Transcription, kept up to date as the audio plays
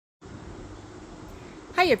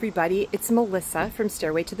Hi everybody, it's Melissa from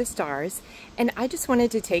Stairway to the Stars, and I just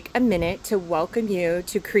wanted to take a minute to welcome you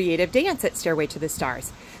to Creative Dance at Stairway to the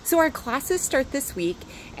Stars. So our classes start this week,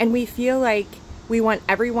 and we feel like we want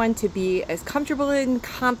everyone to be as comfortable and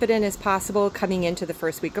confident as possible coming into the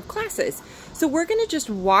first week of classes. So we're going to just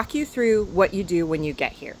walk you through what you do when you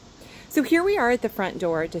get here. So here we are at the front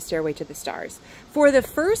door to Stairway to the Stars. For the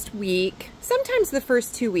first week, sometimes the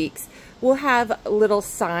first 2 weeks, we'll have a little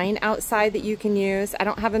sign outside that you can use. I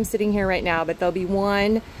don't have them sitting here right now, but there'll be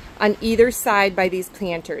one on either side by these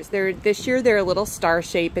planters. This year they're a little star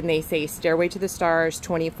shape and they say Stairway to the Stars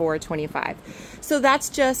 2425. So that's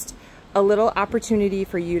just a little opportunity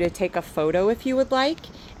for you to take a photo if you would like.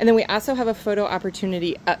 And then we also have a photo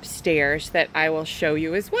opportunity upstairs that I will show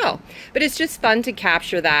you as well. But it's just fun to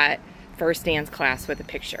capture that first dance class with a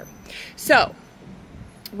picture. So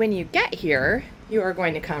when you get here, you are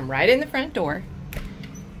going to come right in the front door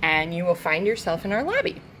and you will find yourself in our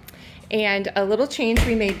lobby. And a little change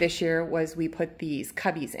we made this year was we put these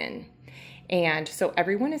cubbies in. And so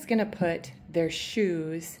everyone is gonna put their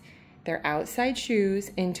shoes, their outside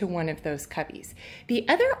shoes, into one of those cubbies. The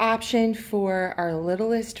other option for our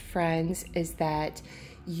littlest friends is that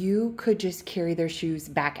you could just carry their shoes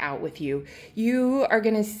back out with you. You are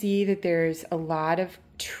gonna see that there's a lot of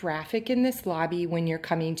traffic in this lobby when you're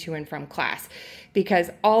coming to and from class,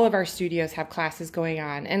 because all of our studios have classes going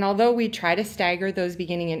on. And although we try to stagger those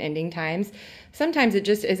beginning and ending times, sometimes it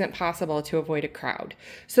just isn't possible to avoid a crowd.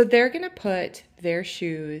 So they're gonna put their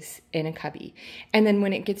shoes in a cubby. And then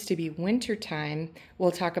when it gets to be winter time,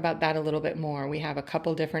 we'll talk about that a little bit more. We have a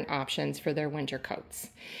couple different options for their winter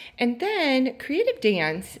coats. And then Creative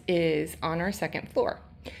Dance is on our second floor.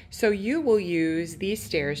 So you will use these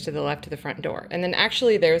stairs to the left of the front door. And then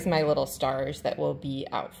actually there's my little stars that will be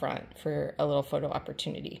out front for a little photo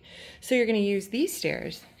opportunity. So you're gonna use these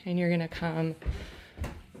stairs and you're gonna come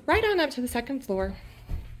right on up to the second floor,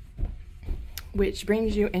 which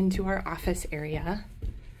brings you into our office area.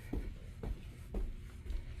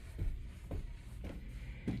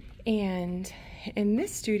 And in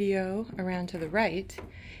this studio around to the right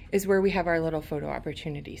is where we have our little photo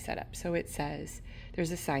opportunity set up. So it says,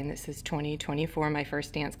 there's a sign that says 2024, my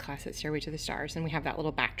first dance class at Stairway to the Stars, and we have that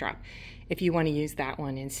little backdrop if you want to use that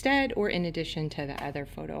one instead or in addition to the other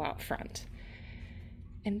photo out front.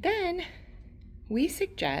 And then we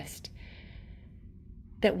suggest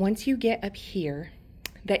that once you get up here,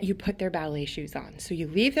 that you put their ballet shoes on. So you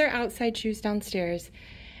leave their outside shoes downstairs,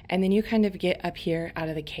 and then you kind of get up here out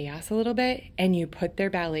of the chaos a little bit, and you put their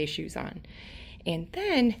ballet shoes on. And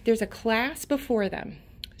then there's a class before them.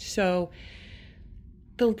 So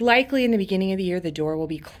likely in the beginning of the year, the door will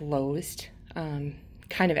be closed.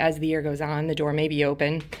 Kind of as the year goes on, the door may be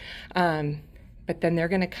open. But then they're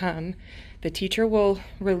gonna come. The teacher will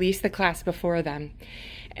release the class before them.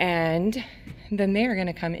 And then they're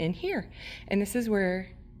gonna come in here. And this is where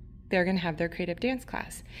they're gonna have their creative dance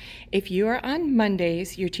class. If you are on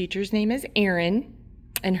Mondays, your teacher's name is Erin,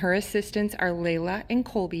 and her assistants are Layla and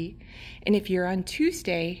Colby. And if you're on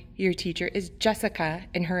Tuesday, your teacher is Jessica,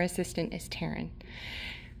 and her assistant is Taryn.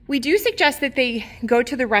 We do suggest that they go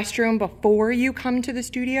to the restroom before you come to the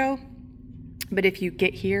studio, but if you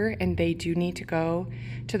get here and they do need to go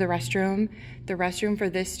to the restroom for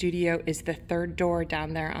this studio is the third door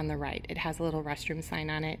down there on the right. It has a little restroom sign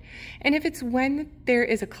on it. And if it's when there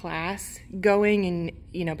is a class going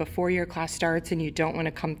and, before your class starts and you don't want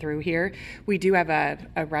to come through here, we do have a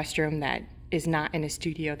restroom that is not in a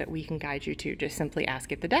studio that we can guide you to. Just simply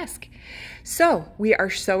ask at the desk. So we are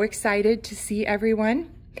so excited to see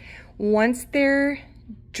everyone. Once they're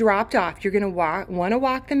dropped off, you're gonna want to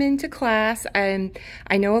walk them into class. And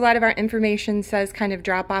I know a lot of our information says kind of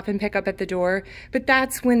drop off and pick up at the door, but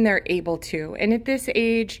that's when they're able to. And at this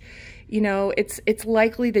age, it's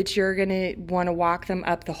likely that you're gonna want to walk them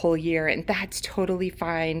up the whole year, and that's totally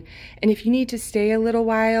fine. And if you need to stay a little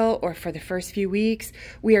while or for the first few weeks,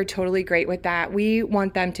 we are totally great with that. We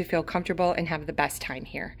want them to feel comfortable and have the best time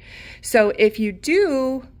here. So if you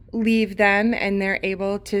do leave them and they're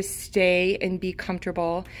able to stay and be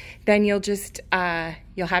comfortable, then you'll just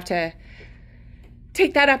you'll have to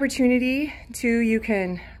take that opportunity you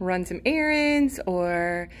can run some errands.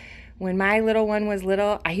 Or when my little one was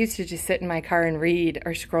little, I used to just sit in my car and read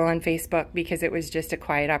or scroll on Facebook because it was just a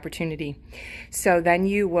quiet opportunity. So then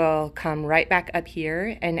you will come right back up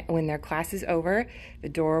here, and when their class is over, the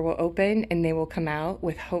door will open and they will come out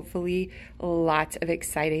with hopefully lots of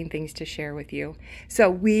exciting things to share with you. So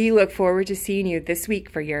we look forward to seeing you this week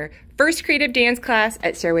for your first creative dance class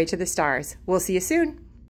at Stairway to the Stars. We'll see you soon.